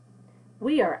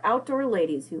We are outdoor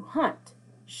ladies who hunt,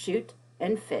 shoot,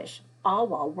 and fish, all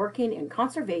while working in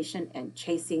conservation and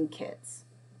chasing kids.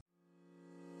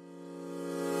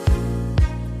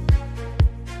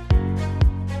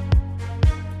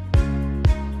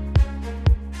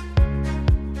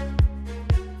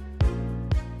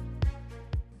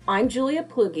 I'm Julia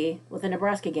Plugi with the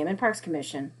Nebraska Game and Parks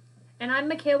Commission. And I'm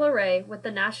Michaela Ray with the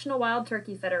National Wild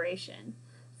Turkey Federation.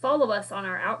 Follow us on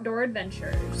our outdoor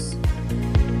adventures.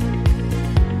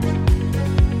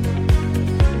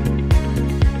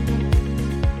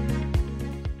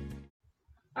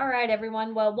 All right,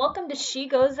 everyone. Well, welcome to She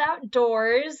Goes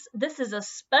Outdoors. This is a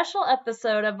special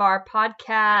episode of our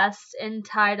podcast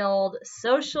entitled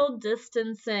Social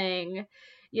Distancing.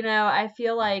 You know, I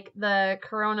feel like the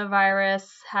coronavirus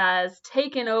has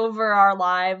taken over our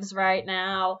lives right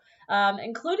now,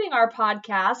 including our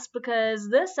podcast, because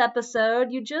this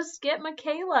episode, you just get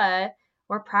Michaela.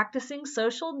 We're practicing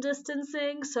social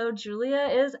distancing, so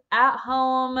Julia is at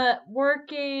home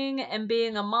working and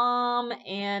being a mom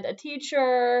and a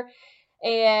teacher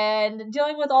and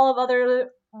dealing with all of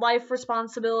other life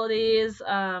responsibilities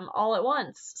all at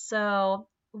once. So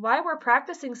while we're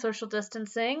practicing social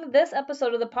distancing, this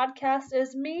episode of the podcast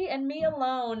is me and me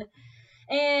alone.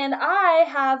 And I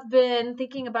have been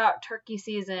thinking about turkey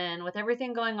season. With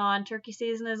everything going on, turkey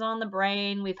season is on the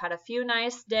brain. We've had a few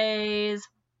nice days.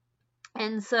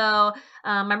 And so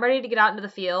I'm ready to get out into the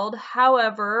field.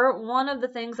 However, one of the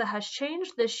things that has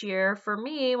changed this year for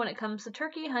me when it comes to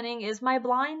turkey hunting is my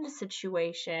blind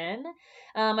situation.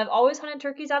 I've always hunted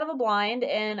turkeys out of a blind,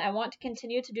 and I want to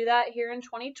continue to do that here in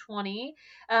 2020.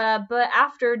 But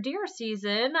after deer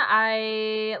season,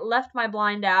 I left my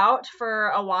blind out for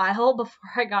a while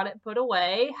before I got it put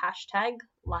away.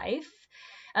 #life.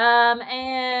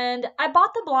 And I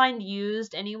bought the blind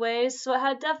used anyways, so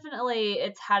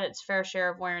it's had its fair share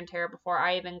of wear and tear before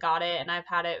I even got it, and I've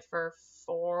had it for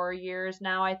 4 years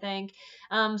now, I think.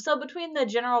 So between the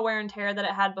general wear and tear that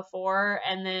it had before,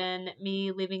 and then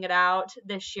me leaving it out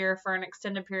this year for an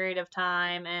extended period of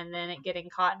time, and then it getting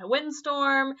caught in a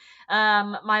windstorm,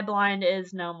 my blind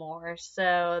is no more.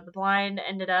 So the blind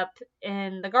ended up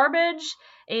in the garbage,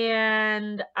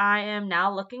 and I am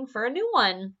now looking for a new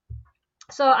one.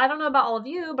 So I don't know about all of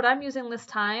you, but I'm using this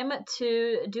time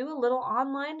to do a little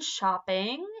online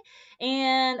shopping,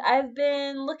 and I've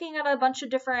been looking at a bunch of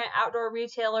different outdoor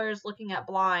retailers, looking at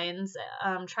blinds,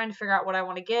 trying to figure out what I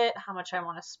want to get, how much I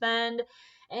want to spend,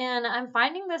 and I'm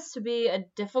finding this to be a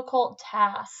difficult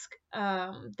task.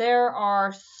 There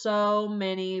are so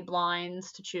many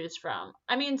blinds to choose from.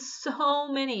 I mean, so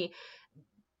many.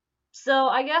 So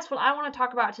I guess what I want to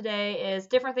talk about today is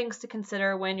different things to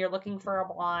consider when you're looking for a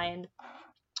blind,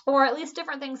 or at least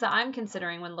different things that I'm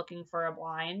considering when looking for a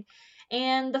blind.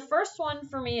 And the first one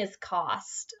for me is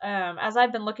cost. As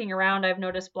I've been looking around, I've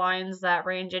noticed blinds that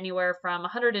range anywhere from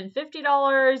 $150,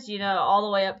 all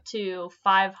the way up to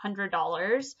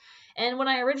 $500. And when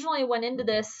I originally went into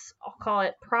this, I'll call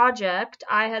it project,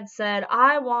 I had said,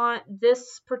 I want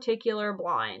this particular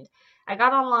blind. I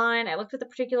got online, I looked at the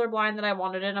particular blind that I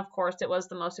wanted, and of course it was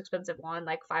the most expensive one,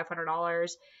 like $500.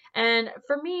 And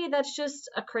for me, that's just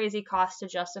a crazy cost to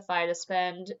justify to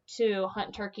spend to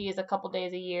hunt turkeys a couple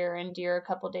days a year and deer a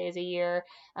couple days a year.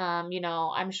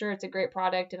 I'm sure it's a great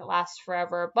product and it lasts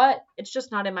forever, but it's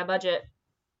just not in my budget.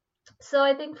 So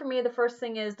I think for me, the first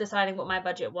thing is deciding what my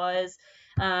budget was.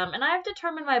 And I've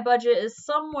determined my budget is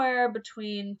somewhere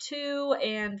between $200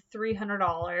 and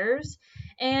 $300.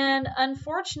 And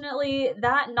unfortunately,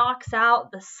 that knocks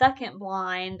out the second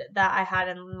blind that I had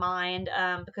in mind,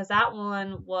 because that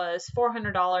one was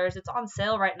 $400. It's on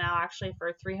sale right now, actually,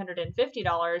 for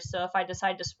 $350. So if I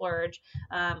decide to splurge,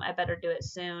 I better do it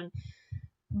soon.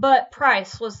 But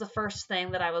price was the first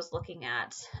thing that I was looking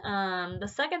at. The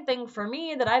second thing for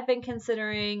me that I've been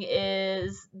considering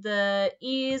is the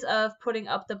ease of putting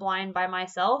up the blind by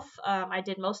myself. I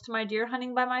did most of my deer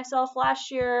hunting by myself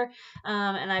last year,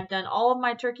 and I've done all of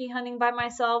my turkey hunting by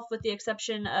myself with the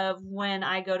exception of when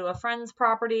I go to a friend's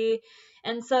property.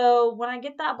 And so when I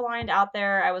get that blind out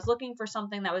there, I was looking for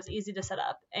something that was easy to set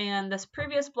up. And this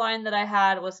previous blind that I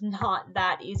had was not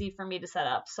that easy for me to set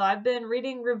up. So I've been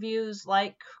reading reviews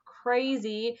like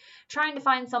crazy, trying to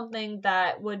find something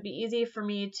that would be easy for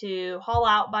me to haul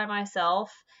out by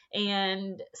myself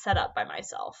and set up by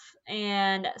myself.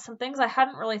 And some things I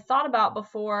hadn't really thought about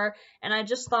before, and I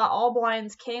just thought all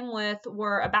blinds came with,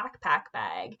 were a backpack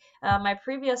bag. My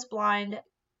previous blind,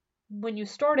 when you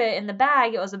stored it in the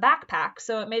bag, it was a backpack,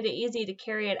 so it made it easy to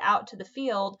carry it out to the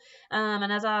field.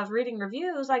 And as I was reading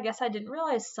reviews, I guess I didn't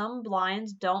realize some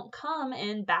blinds don't come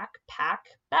in backpack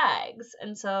bags.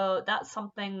 And so that's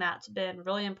something that's been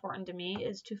really important to me,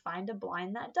 is to find a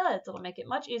blind that does. It'll make it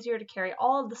much easier to carry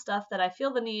all of the stuff that I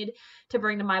feel the need to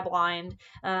bring to my blind,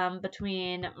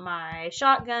 between my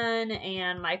shotgun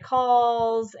and my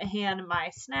calls and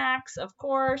my snacks, of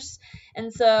course.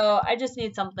 And so I just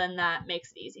need something that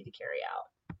makes it easy to carry out.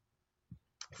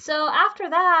 So after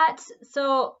that,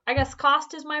 so I guess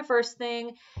cost is my first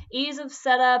thing. Ease of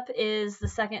setup is the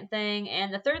second thing.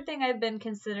 And the third thing I've been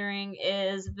considering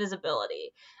is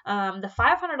visibility. The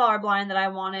 $500 blind that I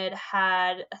wanted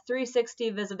had a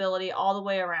 360 visibility all the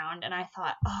way around. And I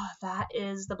thought, oh, that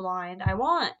is the blind I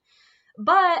want.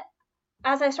 But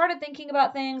as I started thinking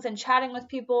about things and chatting with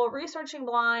people, researching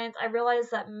blinds, I realized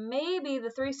that maybe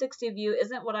the 360 view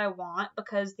isn't what I want,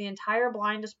 because the entire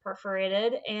blind is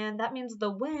perforated, and that means the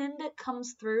wind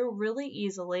comes through really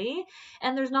easily,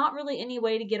 and there's not really any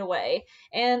way to get away.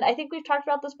 And I think we've talked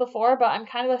about this before, but I'm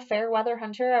kind of a fair weather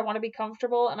hunter. I want to be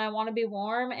comfortable and I want to be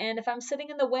warm, and if I'm sitting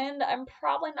in the wind, I'm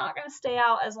probably not going to stay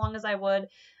out as long as I would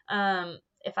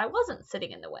if I wasn't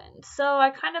sitting in the wind. So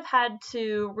I kind of had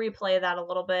to replay that a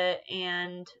little bit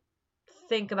and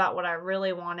think about what I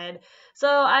really wanted. So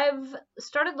I've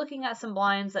started looking at some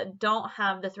blinds that don't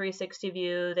have the 360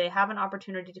 view. They have an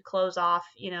opportunity to close off,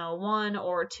 one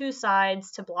or two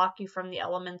sides to block you from the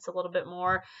elements a little bit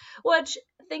more, which,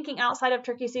 thinking outside of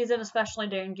turkey season, especially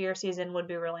during deer season, would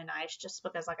be really nice, just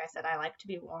because, like I said, I like to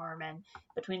be warm, and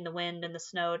between the wind and the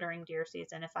snow during deer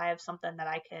season, if I have something that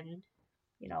I can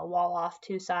wall off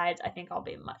two sides, I think I'll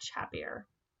be much happier.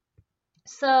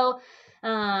 So,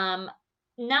 now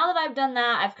that I've done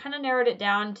that, I've kind of narrowed it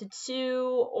down to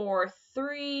 2 or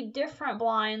 3 different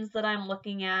blinds that I'm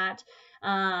looking at.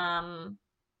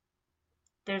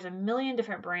 There's a million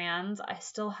different brands. I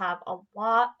still have a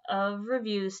lot of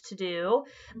reviews to do,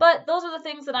 but those are the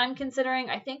things that I'm considering.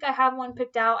 I think I have one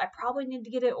picked out. I probably need to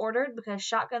get it ordered, because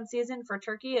shotgun season for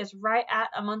turkey is right at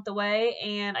a month away,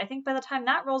 and I think by the time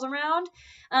that rolls around,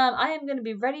 I am going to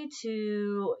be ready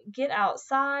to get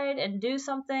outside and do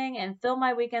something and fill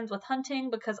my weekends with hunting,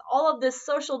 because all of this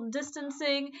social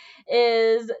distancing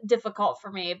is difficult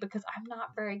for me, because I'm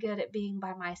not very good at being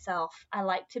by myself. I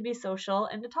like to be social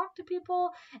and to talk to people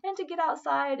and to get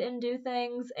outside and do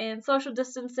things, and social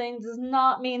distancing does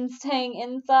not mean staying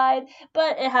inside,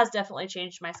 but it has definitely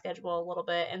changed my schedule a little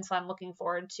bit, and so I'm looking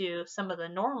forward to some of the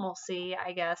normalcy,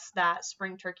 I guess, that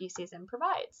spring turkey season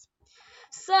provides.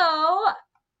 So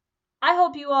I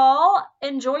hope you all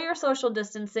enjoy your social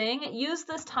distancing. Use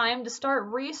this time to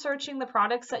start researching the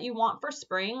products that you want for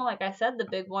spring. Like I said, the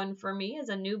big one for me is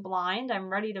a new blind. I'm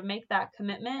ready to make that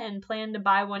commitment and plan to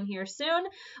buy one here soon.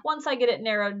 Once I get it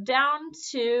narrowed down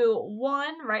to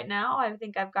one, right now I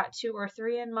think I've got 2 or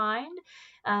 3 in mind.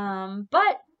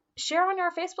 But share on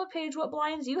our Facebook page what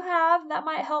blinds you have. That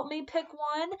might help me pick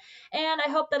one. And I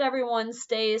hope that everyone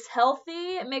stays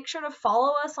healthy. Make sure to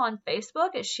follow us on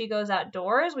Facebook at She Goes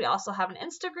Outdoors. We also have an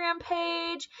Instagram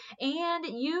page, and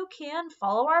you can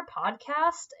follow our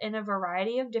podcast in a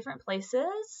variety of different places.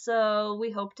 So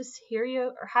we hope to hear you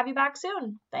or have you back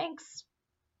soon. Thanks.